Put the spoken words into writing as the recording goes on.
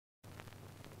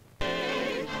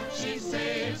Audrey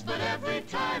saves, but every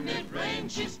time it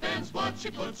rains, she spends what she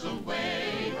puts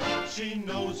away. She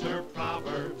knows her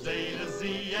proverbs A to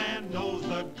Z and knows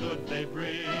the good they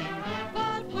bring.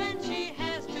 But when she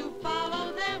has to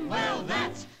follow them, well,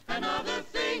 that's another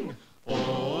thing.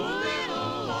 Oh,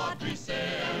 little Audrey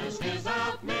says, his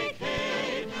out make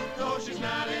hay. Though she's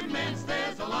not immense,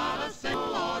 there's a lot of sense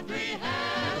Audrey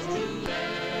has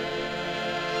today.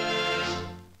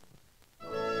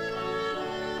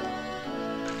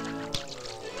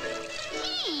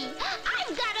 Gee,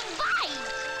 I've got a bite.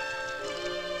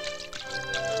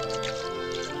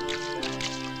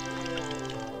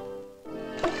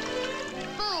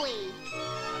 Phooey.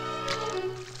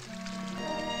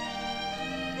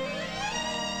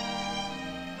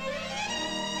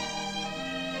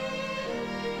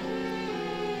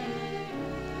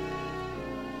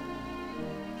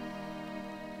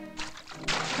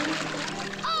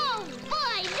 Oh,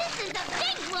 boy, this is a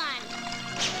big one.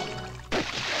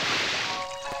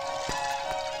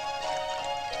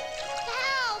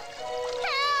 Help!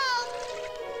 Help!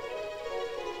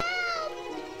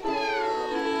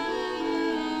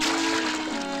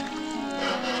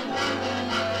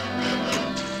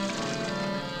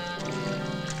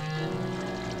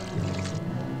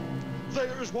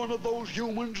 There's one of those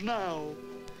humans now.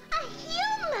 A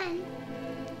human!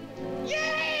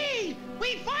 Yay!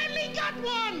 We finally got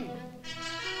one!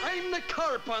 I'm the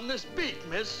carp on this beat,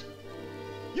 miss.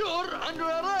 You're under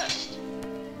arrest.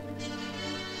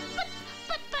 But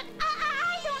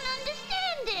I don't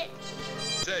understand it.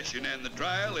 Session and the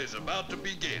trial is about to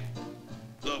begin.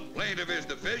 The plaintiff is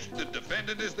the fish, the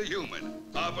defendant is the human.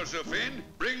 Officer Finn,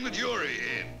 bring the jury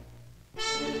in.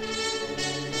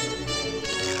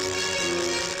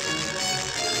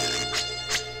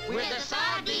 We're the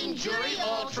sardine jury,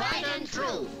 all tried and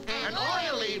true. An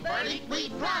oily verdict we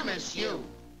promise you.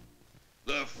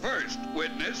 The first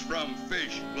witness from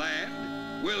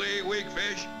Fishland, Willie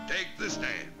Weakfish, take the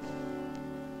stand.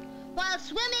 While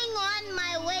swimming on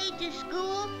my way to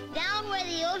school, down where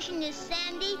the ocean is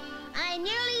sandy, I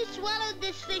nearly swallowed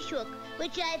this fishhook,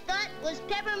 which I thought was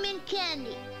peppermint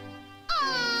candy.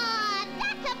 Aw,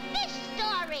 that's a fish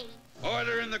story.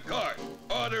 Order in the court!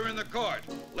 Order in the court!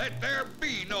 Let there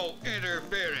be no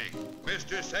interfering!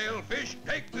 Mr. Sailfish,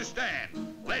 take the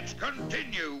stand. Let's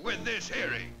continue with this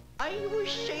hearing. I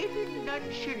was sailing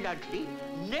nonchalantly,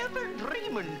 never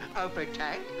dreaming of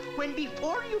attack, when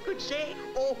before you could say,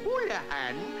 oh,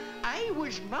 Houlihan, I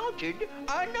was mounted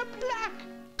on a plaque.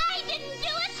 I didn't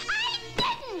do it! I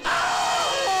didn't!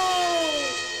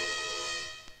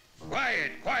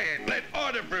 Quiet, quiet. Let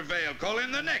order prevail. Call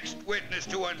in the next witness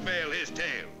to unveil his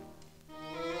tale.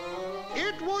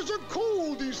 It was a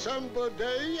cool December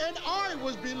day, and I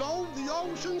was below the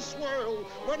ocean swirl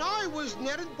when I was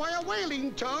netted by a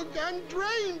whaling tug and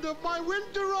drained of my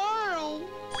winter oil.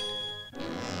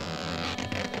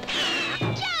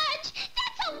 Judge,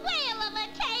 that's a whale of a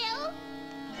tale!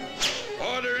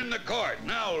 Order in the court.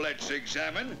 Now let's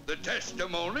examine the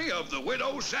testimony of the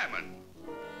widow Salmon.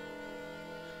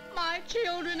 My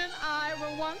children and I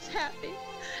were once happy,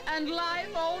 and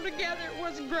life altogether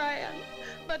was grand.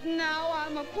 But now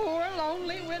I'm a poor,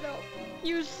 lonely widow.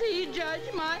 You see,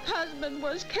 Judge, my husband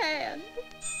was canned.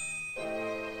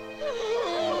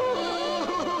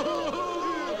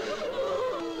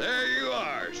 There you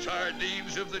are,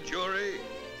 sardines of the jury.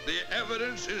 The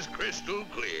evidence is crystal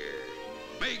clear.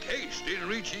 Make haste in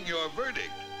reaching your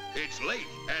verdict. It's late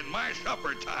and my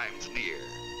supper time's near.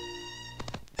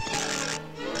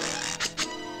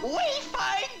 We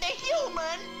find the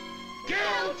human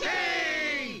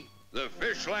guilty! The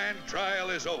Fishland trial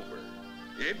is over.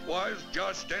 It was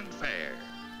just and fair.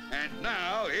 And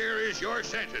now here is your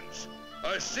sentence.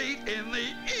 A seat in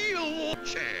the eel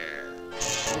chair.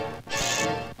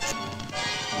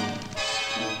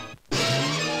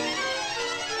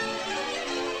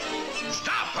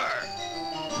 Stop her!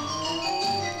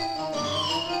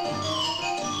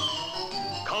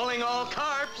 Calling all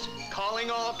carps,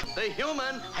 calling all... The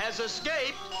human has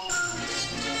escaped.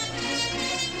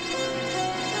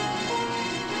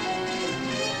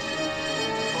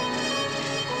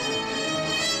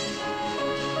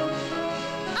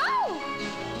 Oh, no!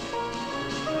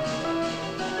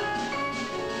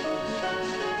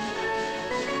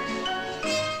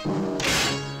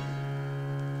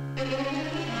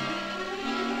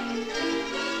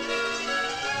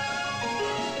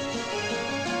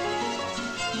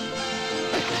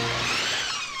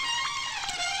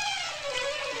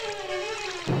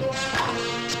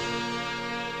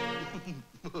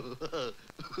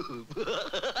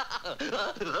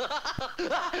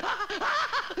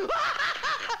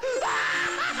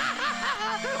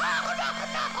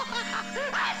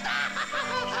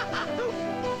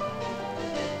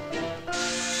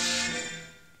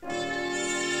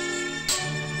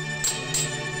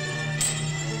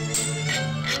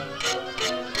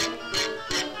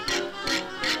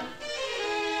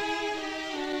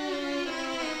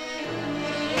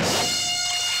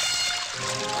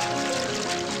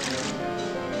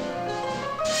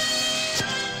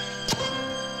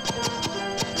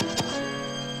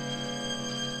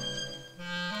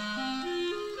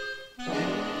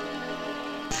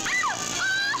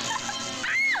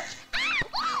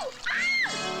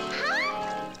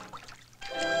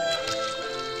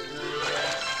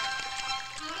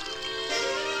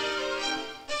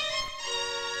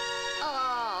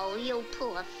 you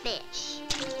poor fish.